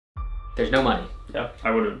There's no money. Yeah,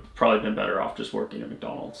 I would have probably been better off just working at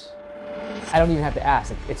McDonald's. I don't even have to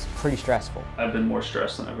ask. Like, it's pretty stressful. I've been more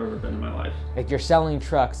stressed than I've ever been in my life. Like, you're selling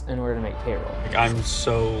trucks in order to make payroll. Like, I'm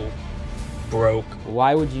so broke.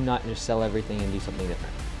 Why would you not just sell everything and do something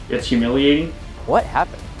different? It's humiliating. What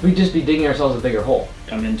happened? We'd just be digging ourselves a bigger hole.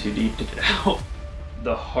 I'm in too deep to get out.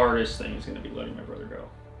 The hardest thing is going to be letting my brother go.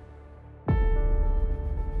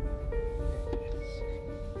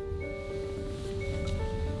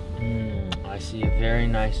 I see a very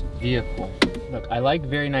nice vehicle. Look, I like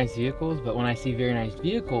very nice vehicles, but when I see very nice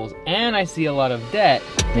vehicles and I see a lot of debt,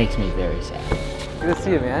 it makes me very sad. Good to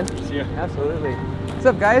see you, man. See you. Absolutely. What's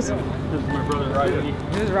up, guys? This is my brother Riley.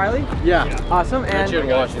 This is Riley? Yeah. Awesome. And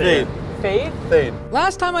Fade. Fade? Fade.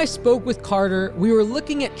 Last time I spoke with Carter, we were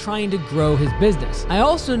looking at trying to grow his business. I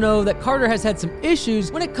also know that Carter has had some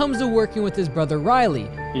issues when it comes to working with his brother Riley.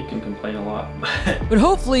 He can complain a lot. But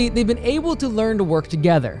hopefully, they've been able to learn to work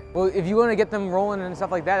together. Well, if you want to get them rolling and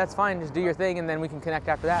stuff like that, that's fine. Just do your thing and then we can connect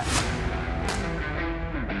after that.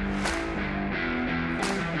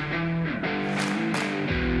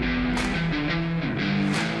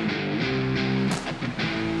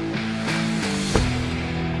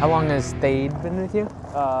 How long has Thade been with you?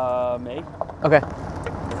 May. Okay.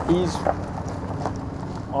 He's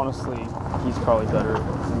probably a better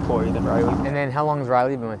employee than Riley. And then how long has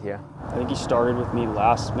Riley been with you? I think he started with me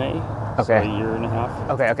last May. Okay. So a year and a half.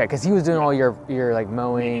 Okay, because he was doing all your like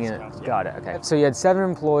mowing and Maintenance counts, yeah. got it. Okay. So you had 7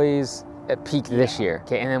 employees at peak this year.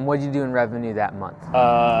 Okay, and then what did you do in revenue that month?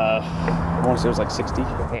 I want to say it was like 60.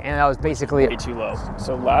 Okay, and that was basically Way too low.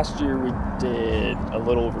 So last year we did a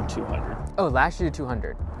little over 200. Oh, last year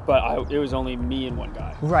 200. But it was only me and one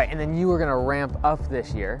guy. Right, and then you were gonna ramp up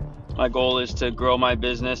this year. My goal is to grow my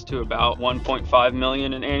business to about 1.5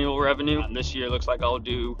 million in annual revenue. This year looks like I'll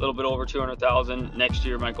do a little bit over 200,000. Next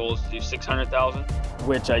year my goal is to do 600,000,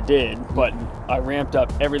 which I did, but I ramped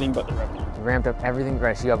up everything but the revenue. You ramped up everything,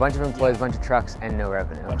 right? So you got a bunch of employees, a bunch of trucks, and no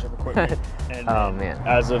revenue. A bunch of equipment. And oh man.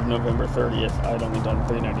 As of November 30th, I'd only done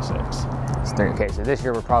 396. Okay, so this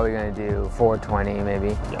year we're probably gonna do 420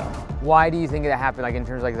 maybe. Yeah. Why do you think that happened, like in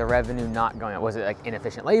terms of like the revenue not going up? Was it like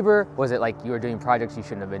inefficient labor? Was it like you were doing projects you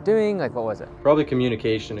shouldn't have been doing? Like what was it? Probably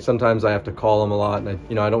communication. Sometimes I have to call him a lot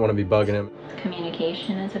and I don't want to be bugging him.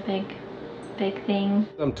 Communication is a big thing.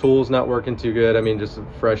 Some tools not working too good. I mean, just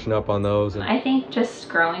freshen up on those. I think just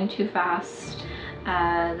growing too fast,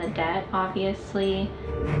 the debt obviously.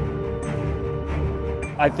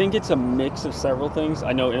 I think it's a mix of several things.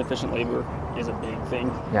 I know inefficient labor is a big thing.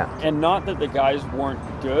 Yeah. And not that the guys weren't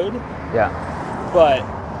good, Yeah. but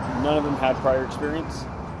none of them had prior experience.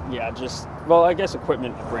 Yeah, just, well, I guess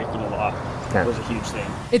equipment breaking a lot was a huge thing.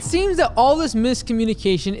 It seems that all this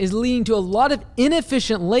miscommunication is leading to a lot of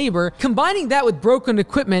inefficient labor. Combining that with broken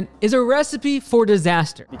equipment is a recipe for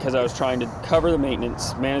disaster. Because I was trying to cover the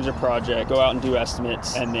maintenance, manage a project, go out and do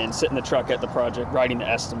estimates, and then sit in the truck at the project writing the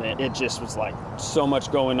estimate. It just was like so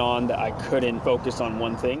much going on that I couldn't focus on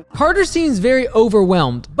one thing. Carter seems very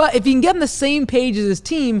overwhelmed, but if he can get on the same page as his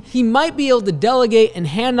team, he might be able to delegate and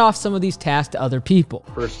hand off some of these tasks to other people.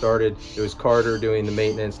 First started, it was Carter doing the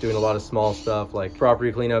maintenance, doing a lot of small stuff like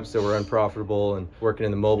property cleanups that were unprofitable and working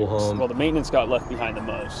in the mobile home. Well, the maintenance got left behind the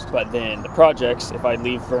most, but then the projects, if I'd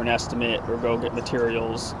leave for an estimate or go get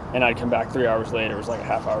materials and I'd come back 3 hours later, it was like a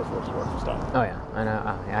half hour's worth of work was done. Oh yeah, I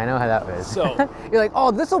know. I know how that is. So you're like, oh,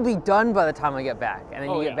 this will be done by the time I get back, and then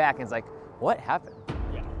you get back and it's like, what happened?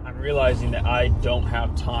 Yeah, I'm realizing that I don't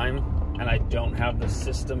have time and I don't have the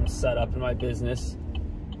system set up in my business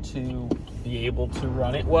to be able to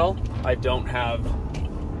run it well. I don't have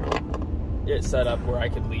it set up where I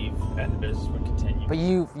could leave and the business would continue. But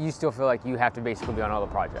you still feel like you have to basically be on all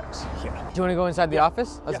the projects. Yeah. Do you want to go inside the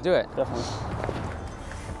office? Let's do it. Definitely.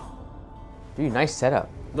 Dude, nice setup.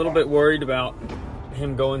 A little bit worried about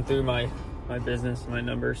him going through my business, my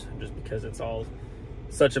numbers, just because it's all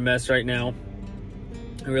such a mess right now.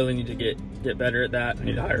 I really need to get better at that. I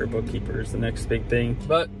need to hire a bookkeeper is the next big thing.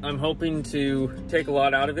 But I'm hoping to take a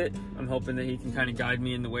lot out of it. I'm hoping that he can kind of guide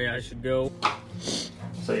me in the way I should go.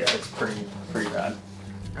 So yeah, it's pretty bad.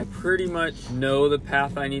 I pretty much know the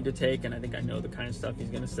path I need to take, and I think I know the kind of stuff he's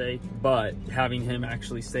gonna say, but having him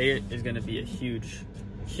actually say it is gonna be a huge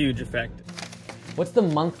effect. What's the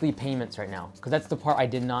monthly payments right now? Because that's the part I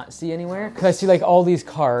did not see anywhere. Because I see like all these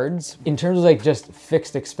cards in terms of like just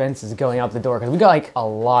fixed expenses going out the door. Because we got like a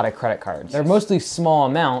lot of credit cards. They're mostly small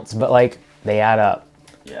amounts, but like they add up.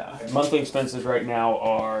 Yeah, monthly expenses right now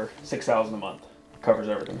are $6,000 a month. Covers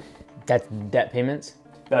everything. That's debt payments?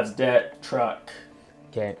 That's debt, truck.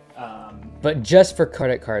 Okay. But just for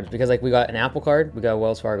credit cards, because like we got an Apple card, we got a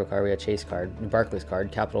Wells Fargo card, we got a Chase card, Barclays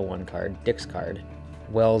card, Capital One card, Dick's card.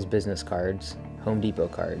 Wells business cards, Home Depot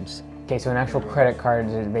cards. Okay, so an actual credit card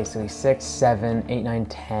is basically 6, 7, 8, 9,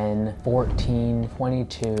 10, 14,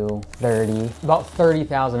 22, 30, about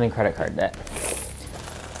 30,000 in credit card debt.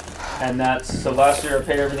 And that's, so last year I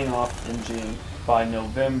paid everything off in June. By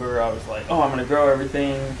November, I was like, oh, I'm gonna grow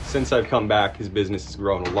everything. Since I've come back, his business has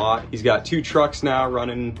grown a lot. He's got 2 trucks now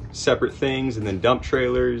running separate things, and then dump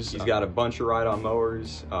trailers. He's got a bunch of ride-on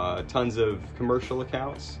mowers, tons of commercial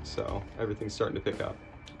accounts, so everything's starting to pick up.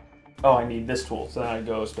 Oh, I need this tool, so then I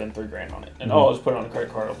go spend $3,000 on it. And oh, I'll just put it on a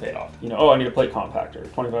credit card, I'll pay it off. You know, oh, I need a plate compactor,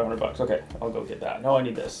 $2,500. Okay, I'll go get that. No, I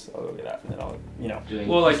need this, I'll go get that. And then I'll, you know.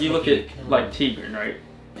 Well, like you look at like Tigran, right?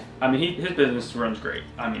 I mean, his business runs great.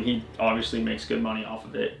 I mean, he obviously makes good money off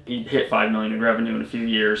of it. He'd hit $5 million in revenue in a few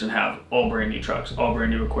years and have all brand new trucks, all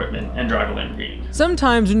brand new equipment, and drive a Lamborghini.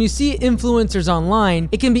 Sometimes when you see influencers online,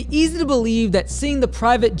 it can be easy to believe that seeing the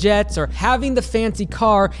private jets or having the fancy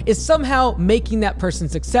car is somehow making that person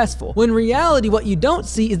successful. When in reality, what you don't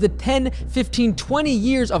see is the 10, 15, 20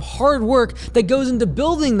 years of hard work that goes into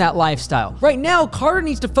building that lifestyle. Right now, Carter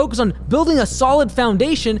needs to focus on building a solid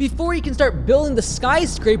foundation before he can start building the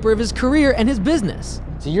skyscraper of his career and his business.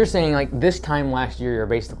 So you're saying like this time last year, you're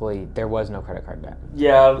basically, there was no credit card debt?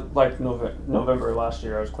 Yeah, like November last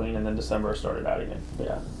year I was clean, and then December I started adding it.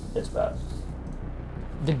 Yeah, it's bad.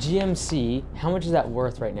 The GMC, how much is that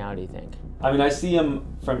worth right now, do you think? I mean, I see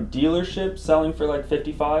them from dealerships selling for like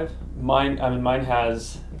 55. Mine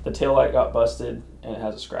has, the taillight got busted and it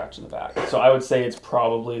has a scratch in the back. So I would say it's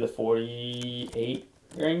probably the 48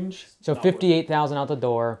 range. So 58,000 out the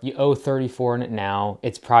door, you owe 34 in it now,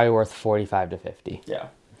 it's probably worth 45 to 50. Yeah,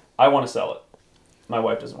 I want to sell it. My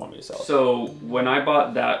wife doesn't want me to sell it. So when I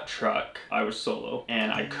bought that truck, I was solo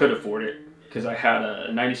and I could afford it because I had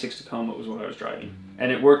a 96 Tacoma was what I was driving.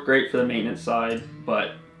 And it worked great for the maintenance side,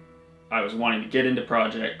 but I was wanting to get into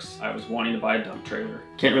projects. I was wanting to buy a dump trailer.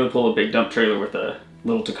 Can't really pull a big dump trailer with a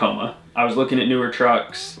little Tacoma. I was looking at newer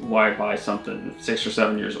trucks. Why buy something 6 or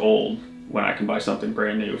 7 years old when I can buy something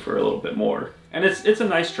brand new for a little bit more? And it's a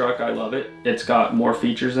nice truck, I love it. It's got more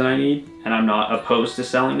features than I need, and I'm not opposed to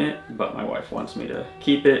selling it, but my wife wants me to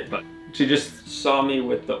keep it. But she just saw me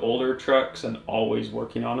with the older trucks and always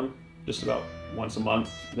working on them, just about once a month,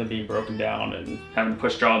 then being broken down and having to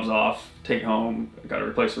push jobs off, take home, I gotta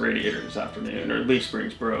replace the radiator this afternoon, or leaf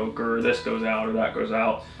springs broke, or this goes out, or that goes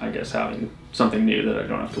out. I guess having something new that I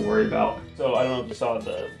don't have to worry about. So I don't know if you saw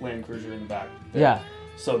the Land Cruiser in the back there. Yeah.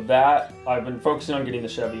 So that, I've been focusing on getting the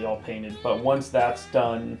Chevy all painted, but once that's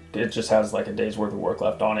done, it just has like a day's worth of work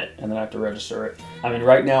left on it, and then I have to register it. I mean,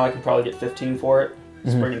 right now I can probably get 15 for it.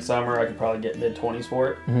 Spring and summer, I could probably get mid-20s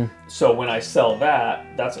for it. So when I sell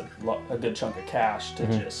that, that's a good chunk of cash to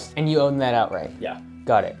just... And you own that outright? Yeah.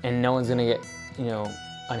 Got it. And no one's gonna get, you know,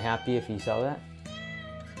 unhappy if you sell that?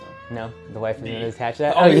 No? The wife is gonna attach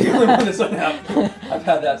that? Oh, you're the only one that's unhappy. I've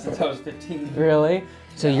had that since I was 15. Really?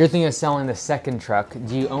 So you're thinking of selling the second truck.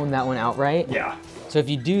 Do you own that one outright? Yeah. So if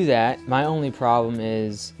you do that, my only problem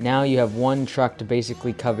is now you have one truck to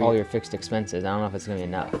basically cover all your fixed expenses. I don't know if it's gonna be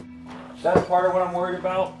enough. That's part of what I'm worried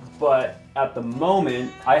about, but at the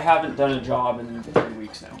moment, I haven't done a job in 3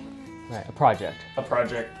 weeks now. Right, a project. A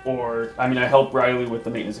project, or, I mean, I help Riley with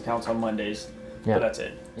the maintenance accounts on Mondays, but that's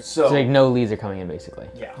it. So like no leads are coming in basically.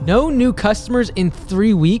 Yeah. No new customers in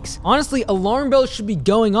 3 weeks? Honestly, alarm bells should be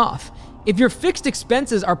going off. If your fixed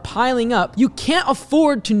expenses are piling up, you can't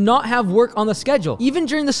afford to not have work on the schedule, even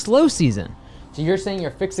during the slow season. So you're saying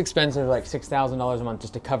your fixed expenses are like $6,000 a month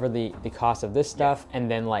just to cover the cost of this stuff, and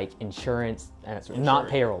then like insurance, and it's not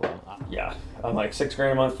payroll though. Yeah, I'm like $6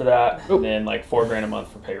 grand a month for that, and then like $4 grand a month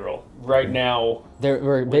for payroll. Right now,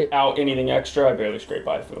 without anything extra, I barely scrape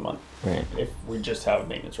by for the month. Right. If we just have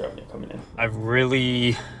maintenance revenue coming in. I've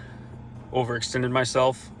really overextended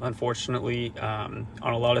myself, unfortunately, on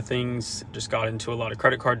a lot of things. Just got into a lot of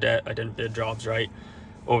credit card debt. I didn't bid jobs right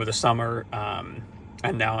over the summer.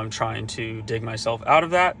 And now I'm trying to dig myself out of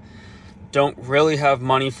that. Don't really have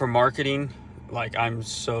money for marketing. Like, I'm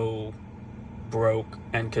so broke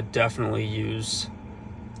and could definitely use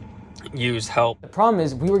help. The problem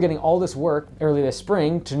is we were getting all this work early this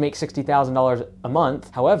spring to make $60,000 a month.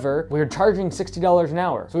 However, we were charging $60 an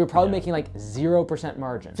hour. So we were probably making like 0%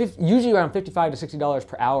 margin. Usually around $55 to $60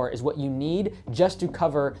 per hour is what you need just to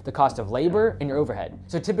cover the cost of labor and your overhead.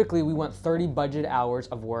 So typically we want 30 budget hours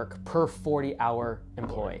of work per 40-hour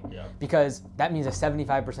employee because that means a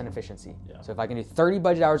 75% efficiency. So if I can do 30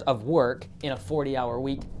 budget hours of work in a 40-hour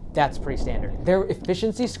week, that's pretty standard. Their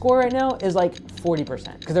efficiency score right now is like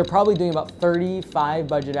 40% because they're probably doing about 35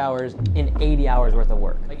 budget hours in 80 hours worth of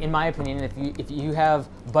work. Like in my opinion, if you have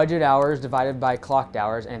budget hours divided by clocked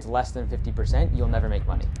hours and it's less than 50%, you'll never make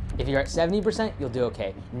money. If you're at 70%, you'll do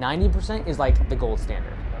okay. 90% is like the gold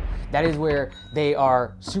standard. That is where they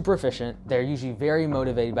are super efficient. They're usually very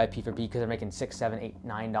motivated by P4P because they're making $6, $7,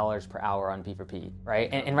 $8, $9 per hour on P4P, right?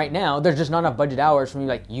 And right now, there's just not enough budget hours from you,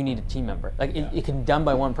 like, you need a team member. Like, it can be done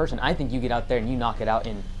by one person. I think you get out there and you knock it out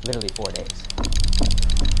in literally 4 days.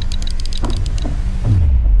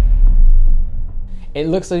 It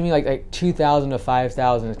looks to me like 2,000 to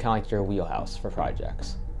 5,000 is kind of like your wheelhouse for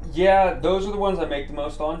projects. Yeah, those are the ones I make the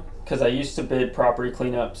most on, because I used to bid property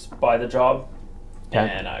cleanups by the job. Okay.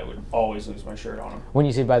 And I would always lose my shirt on them. When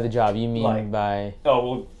you say by the job, you mean like, by... Oh,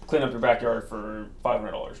 we'll clean up your backyard for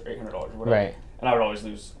 $500 or $800 or whatever. Right. And I would always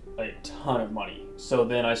lose a ton of money. So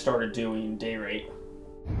then I started doing day rate.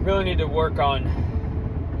 Really need to work on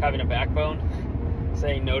having a backbone,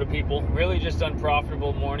 saying no to people. Really just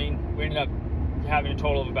unprofitable morning. We ended up having a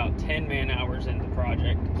total of about 10 man hours in the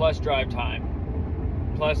project, plus drive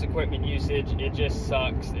time, plus equipment usage. It just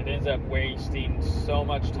sucks. It ends up wasting so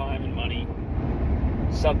much time and money.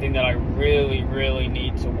 Something that I really, really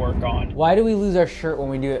need to work on. Why do we lose our shirt when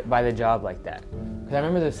we do it by the job like that? Because I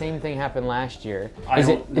remember the same thing happened last year. I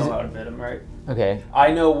don't know how to bid them, right? Okay.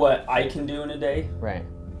 I know what I can do in a day. Right.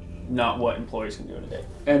 Not what employees can do in a day.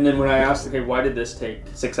 And then when I asked, okay, why did this take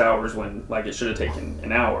 6 hours when, like, it should have taken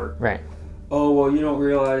an hour? Right. Oh, well, you don't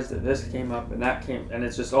realize that this came up and that came, and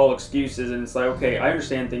it's just all excuses. And it's like, okay, I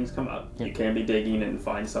understand things come up. You can be digging and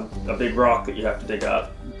find a big rock that you have to dig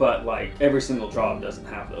up, but like every single job doesn't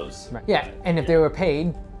have those. Right. Yeah, and if they were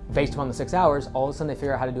paid based upon the 6 hours, all of a sudden they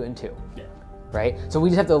figure out how to do it in 2. Yeah. Right? So we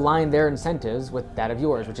just have to align their incentives with that of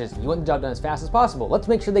yours, which is you want the job done as fast as possible. Let's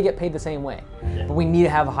make sure they get paid the same way. Yeah. But we need to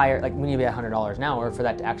have a higher, like we need to be at $100 an hour for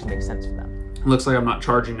that to actually make sense for them. It looks like I'm not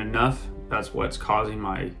charging enough. That's what's causing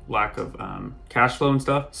my lack of cash flow and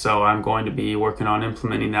stuff. So I'm going to be working on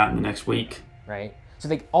implementing that in the next week. Right. So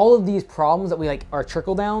like all of these problems that we like are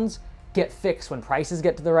trickle downs get fixed when prices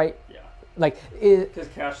get to the right. Yeah. Like because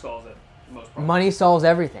cash solves it. Most problems. Money solves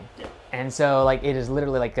everything. Yeah. And so like it is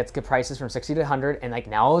literally like gets good prices from 60 to 100, and like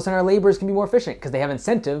now all of a sudden our laborers can be more efficient because they have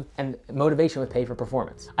incentive and motivation with pay for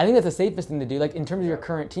performance. I think that's the safest thing to do. Like in terms of your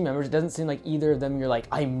current team members, it doesn't seem like either of them you're like,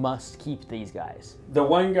 I must keep these guys. The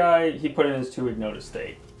one guy, he put in his 2-week notice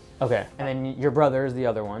date. Okay. And then your brother is the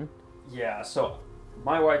other one. Yeah, so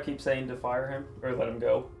my wife keeps saying to fire him or let him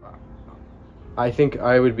go. I think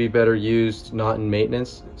I would be better used not in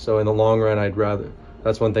maintenance. So in the long run,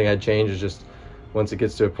 that's one thing I'd change is just once it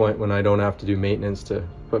gets to a point when I don't have to do maintenance to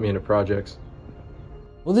put me into projects.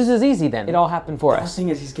 Well, this is easy then. It all happened for us. The thing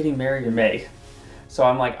is, he's getting married in May. So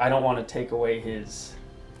I'm like, I don't want to take away his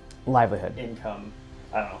livelihood, income.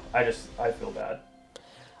 I don't know. I feel bad.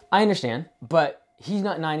 I understand, but he's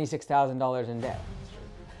not $96,000 in debt,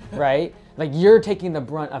 right? Like you're taking the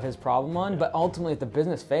brunt of his problem on, but ultimately if the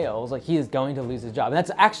business fails, like he is going to lose his job. And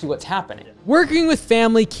that's actually what's happening. Working with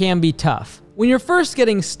family can be tough. When you're first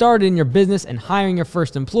getting started in your business and hiring your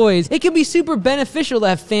first employees, it can be super beneficial to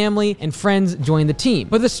have family and friends join the team.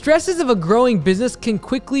 But the stresses of a growing business can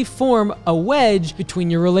quickly form a wedge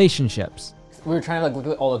between your relationships. We were trying to like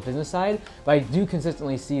look at all the business side, but I do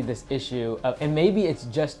consistently see this issue of, and maybe it's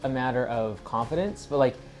just a matter of confidence, but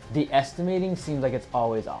like the estimating seems like it's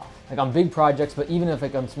always off. Like on big projects, but even if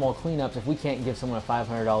like on small cleanups, if we can't give someone a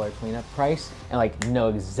 $500 cleanup price and like know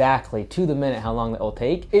exactly to the minute how long that will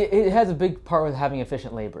take, it has a big part with having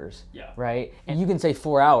efficient laborers, right? And you can say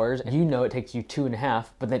 4 hours, and you know it takes you 2.5,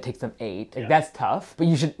 but then it takes them 8. Like that's tough, but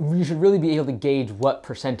you should really be able to gauge what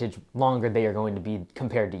percentage longer they are going to be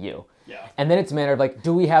compared to you. Yeah. And then it's a matter of like,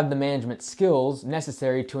 do we have the management skills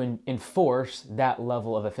necessary to enforce that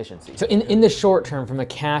level of efficiency? So in the short term, from a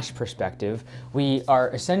cash perspective, we are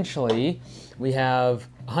essentially, we have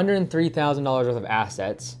 $103,000 worth of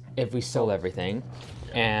assets if we sold everything,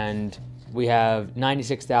 and we have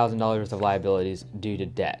 $96,000 worth of liabilities due to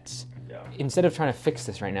debts. Yeah. Instead of trying to fix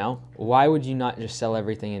this right now, why would you not just sell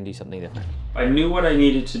everything and do something different? I knew what I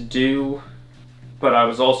needed to do, but I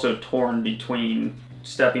was also torn between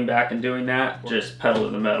stepping back and doing that, just pedal to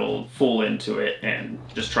the metal, full into it, and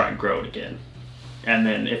just try and grow it again. And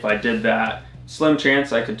then if I did that, slim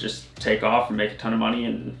chance I could just take off and make a ton of money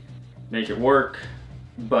and make it work.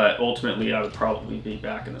 But ultimately I would probably be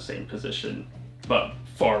back in the same position, but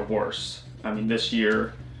far worse. I mean, this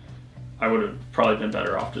year I would have probably been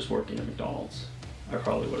better off just working at McDonald's. I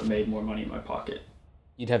probably would have made more money in my pocket.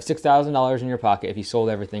 You'd have $6,000 in your pocket if you sold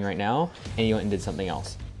everything right now and you went and did something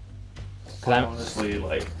else. I honestly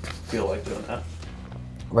feel like doing that.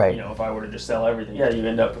 Right. You know, if I were to just sell everything, yeah, you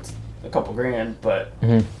end up with a couple grand, but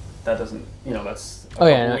that doesn't, you know, that's a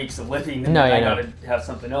couple weeks of living, and then I gotta have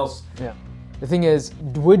something else. Yeah. The thing is,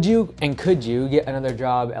 would you and could you get another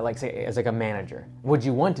job at, like, say, as like a manager? Would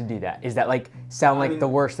you want to do that? Is that like sound like the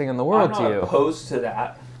worst thing in the world to you? I'm not opposed to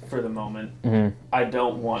that for the moment. I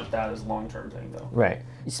don't want that as a long-term thing though. Right.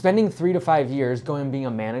 Spending 3 to 5 years going and being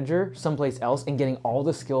a manager someplace else and getting all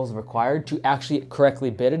the skills required to actually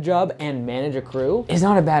correctly bid a job and manage a crew is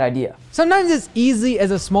not a bad idea. Sometimes it's easy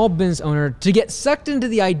as a small business owner to get sucked into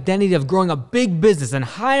the identity of growing a big business and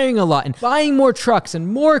hiring a lot and buying more trucks and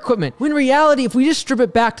more equipment. When in reality, if we just strip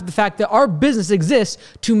it back to the fact that our business exists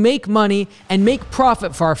to make money and make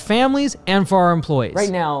profit for our families and for our employees.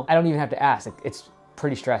 Right now, I don't even have to ask. It's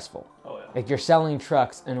pretty stressful. Like, you're selling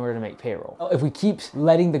trucks in order to make payroll. If we keep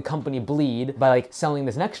letting the company bleed by like selling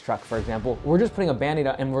this next truck, for example, we're just putting a band-aid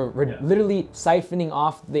on and we're literally siphoning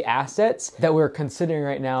off the assets that we're considering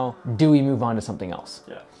right now. Do we move on to something else?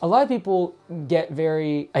 A lot of people get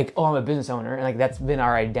very like, oh, I'm a business owner, and like that's been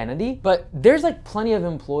our identity. But there's like plenty of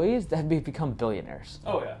employees that have become billionaires.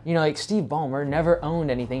 You know, like Steve Ballmer never owned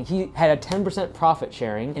anything. He had a 10% profit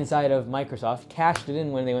sharing inside of Microsoft, cashed it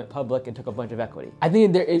in when they went public and took a bunch of equity. I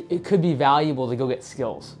think it could be valuable to go get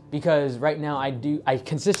skills, because right now I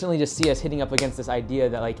consistently just see us hitting up against this idea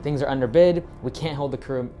that like things are underbid, we can't hold the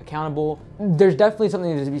crew accountable. There's definitely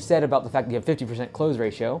something to be said about the fact that you have 50% close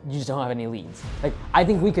ratio, you just don't have any leads. Like, I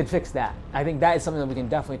think we could fix that. I think that is something that we can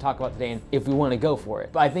definitely talk about today if we want to go for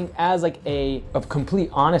it. But I think as like a complete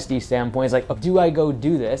honesty standpoint, it's like, do I go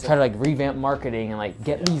do this, try to like revamp marketing and like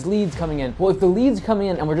get these leads coming in? Well, if the leads come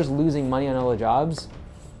in and we're just losing money on all the jobs,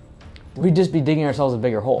 we'd just be digging ourselves a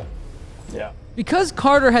bigger hole. Because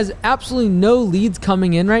Carter has absolutely no leads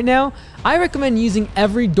coming in right now, I recommend using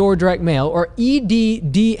Every Door Direct Mail, or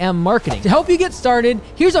EDDM marketing. To help you get started,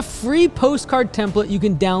 here's a free postcard template you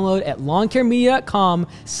can download at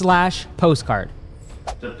lawncaremedia.com/postcard.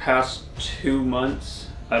 The past 2 months,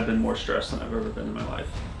 I've been more stressed than I've ever been in my life.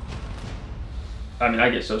 I mean, I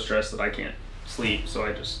get so stressed that I can't sleep, so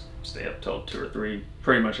I just stay up till 2 or 3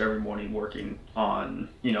 pretty much every morning working on,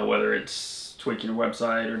 you know, whether it's tweaking your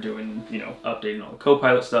website or doing, you know, updating all the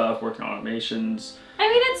Copilot stuff, working on automations. I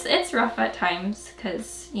mean, it's rough at times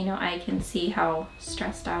because, you know, I can see how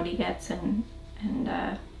stressed out he gets and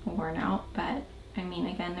worn out. But I mean,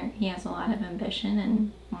 again, he has a lot of ambition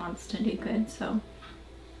and wants to do good. So,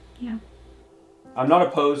 yeah. I'm not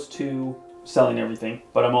opposed to selling everything,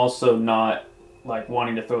 but I'm also not like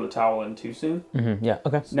wanting to throw the towel in too soon. Yeah,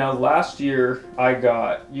 okay. Now, last year I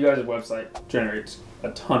got, you guys' website generates a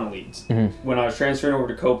ton of leads. When I was transferring over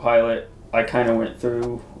to Copilot, I kind of went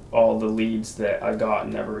through all the leads that I got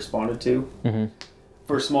and never responded to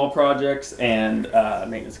for small projects and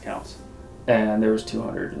maintenance accounts. And there was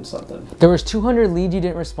 200 and something. There was 200 leads you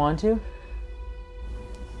didn't respond to?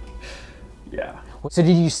 Yeah. So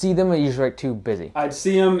did you see them or you just like too busy? I'd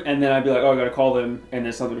see them and then I'd be like, oh, I gotta call them, and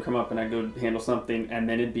then something would come up and I'd go handle something, and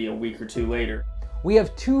then it'd be a week or 2 later. We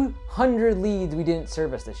have 200 leads we didn't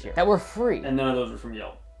service this year that were free. And none of those were from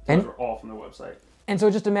Yelp. Those were all from the website. And so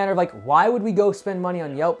it's just a matter of like, why would we go spend money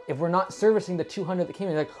on Yelp if we're not servicing the 200 that came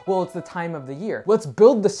in? Like, well, it's the time of the year. Let's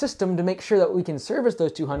build the system to make sure that we can service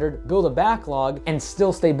those 200, build a backlog, and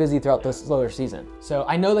still stay busy throughout the slower season. So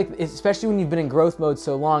I know, like, especially when you've been in growth mode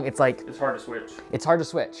so long, it's like... It's hard to switch. It's hard to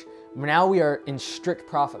switch. Now we are in strict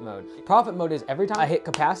profit mode. Profit mode is every time I hit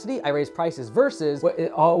capacity, I raise prices, versus what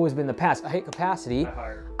it always been in the past. I hit capacity,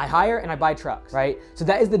 I hire and I buy trucks, right? So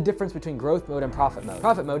that is the difference between growth mode and profit mode.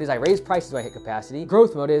 Profit mode is I raise prices when I hit capacity.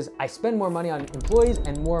 Growth mode is I spend more money on employees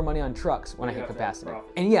and more money on trucks when I hit capacity.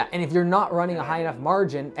 And yeah, and if you're not running a high enough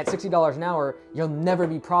margin at $60 an hour, you'll never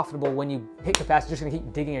be profitable when you hit capacity. You're just gonna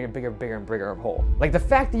keep digging a bigger and bigger hole. Like, the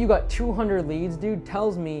fact that you got 200 leads, dude,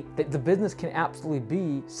 tells me that the business can absolutely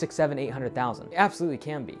be 600,000, 800,000. It absolutely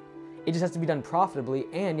can be. It just has to be done profitably,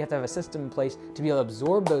 and you have to have a system in place to be able to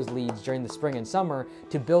absorb those leads during the spring and summer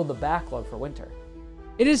to build the backlog for winter.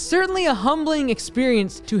 It is certainly a humbling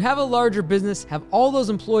experience to have a larger business, have all those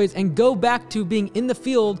employees, and go back to being in the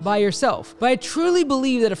field by yourself. But I truly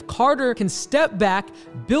believe that if Carter can step back,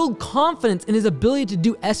 build confidence in his ability to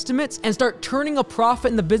do estimates, and start turning a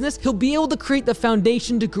profit in the business, he'll be able to create the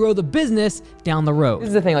foundation to grow the business down the road. This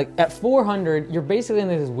is the thing, like at 400, you're basically in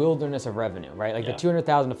this wilderness of revenue, right? Like the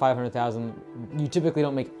 200,000 to 500,000, you typically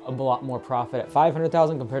don't make a lot more profit at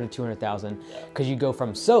 500,000 compared to 200,000, because you go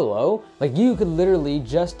from solo, like you could literally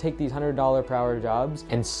just take these $100 per hour jobs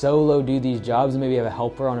and solo do these jobs and maybe have a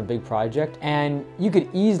helper on a big project, and you could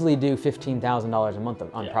easily do $15,000 a month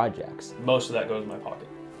on projects. Most of that goes in my pocket.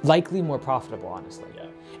 Likely more profitable, honestly.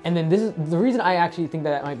 And then this is the reason I actually think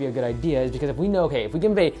that might be a good idea is because if we know, okay, if we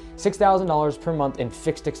can pay $6,000 per month in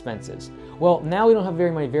fixed expenses, well, now we don't have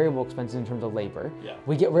very many variable expenses in terms of labor. Yeah.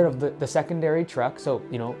 We get rid of the secondary truck. So,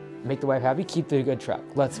 you know, make the wife happy, keep the good truck.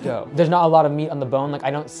 Let's go. There's not a lot of meat on the bone. Like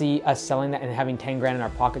I don't see us selling that and having 10 grand in our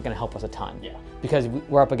pocket gonna help us a ton. Yeah. Because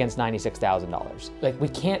we're up against $96,000. Like we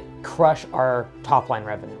can't crush our top line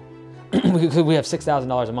revenue. We have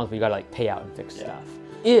 $6,000 a month, but you gotta like pay out and fix stuff.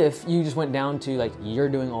 If you just went down to like, you're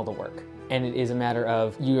doing all the work and it is a matter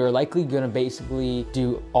of you're likely gonna basically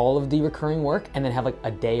do all of the recurring work and then have like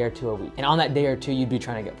a day or two a week. And on that day or two, you'd be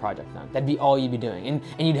trying to get projects done. That'd be all you'd be doing. And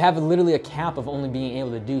you'd have literally a cap of only being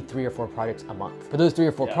able to do 3 or 4 projects a month. But those 3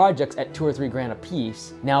 or 4 projects at 2 or 3 grand a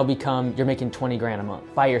piece now become, you're making 20 grand a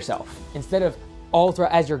month by yourself. Instead of all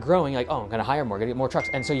throughout, as you're growing, you're like, oh, I'm gonna hire more, gonna get more trucks.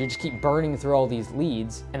 And so you just keep burning through all these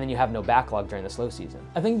leads and then you have no backlog during the slow season.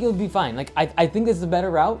 I think you'll be fine. Like, I think this is a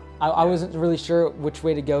better route. I wasn't really sure which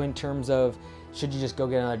way to go in terms of, should you just go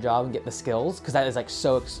get another job and get the skills? Because that is like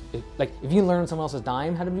so, like if you learn someone else's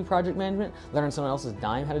dime how to do project management, learn someone else's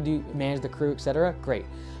dime how to manage the crew, etc., great.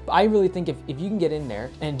 But I really think if you can get in there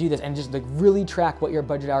and do this and just like really track what your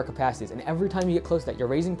budget hour capacity is, and every time you get close to that, you're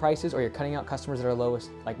raising prices or you're cutting out customers that are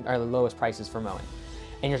the lowest prices for mowing.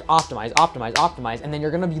 And you're just optimize, and then you're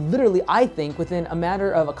gonna be literally, I think, within a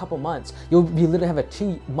matter of a couple months, you'll be literally have a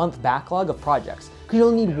 2-month backlog of projects because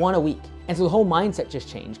you'll need 1 a week. And so the whole mindset just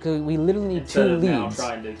changed because we literally need Instead 2 of now leads.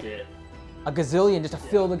 trying to get A gazillion just to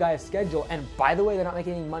fill the guy's schedule. And by the way, they're not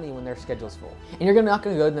making any money when their schedule's full. And you're not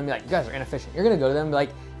gonna go to them and be like, you guys are inefficient. You're gonna go to them and be like,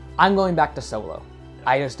 I'm going back to solo.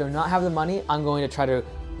 I just do not have the money. I'm going to try to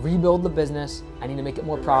rebuild the business. I need to make it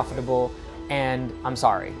more profitable. And I'm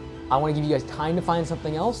sorry. I want to give you guys time to find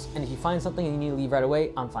something else. And if you find something and you need to leave right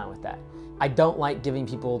away, I'm fine with that. I don't like giving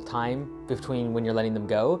people time between when you're letting them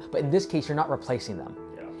go. But in this case, you're not replacing them.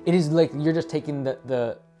 Yeah. It is like you're just taking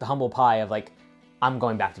the humble pie of like, I'm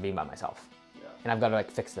going back to being by myself. Yeah. And I've got to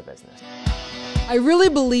like fix the business. I really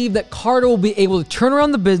believe that Carter will be able to turn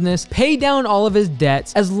around the business, pay down all of his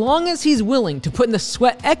debts, as long as he's willing to put in the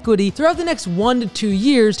sweat equity throughout the next 1 to 2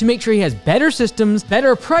 years to make sure he has better systems,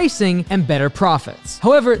 better pricing, and better profits.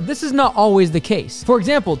 However, this is not always the case. For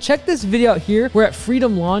example, check this video out here where at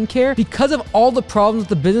Freedom Lawn Care, because of all the problems with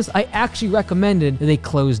the business, I actually recommended that they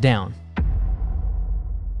close down.